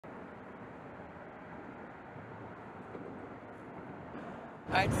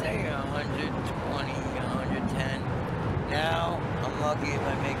I'd say 120, 110. Now, I'm lucky if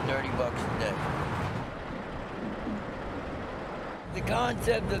I make 30 bucks a day. The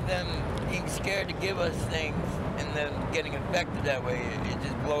concept of them being scared to give us things and them getting affected that way, it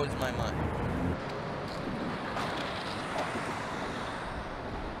just blows my mind.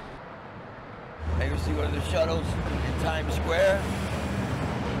 I used to go to the shuttles in Times Square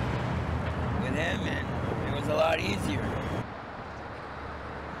with him, and it was a lot easier.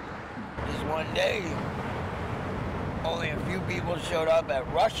 Just one day, only a few people showed up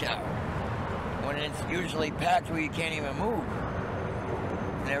at rush hour, when it's usually packed where you can't even move.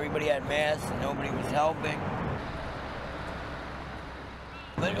 And everybody had masks and nobody was helping.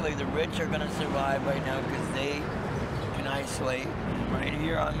 Literally, the rich are gonna survive right now because they can isolate. Right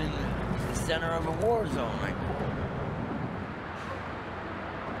here, I'm in the center of a war zone right now.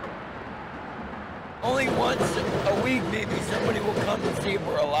 Only once a week, maybe somebody will come to see if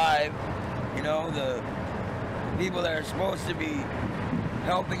we're alive. You know, the people that are supposed to be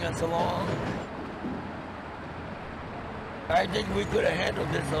helping us along. I think we could have handled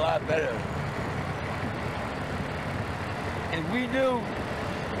this a lot better. If we knew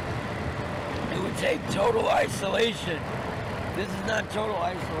it would take total isolation, this is not total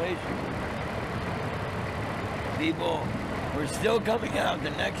isolation. People were still coming out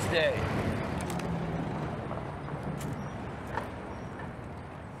the next day.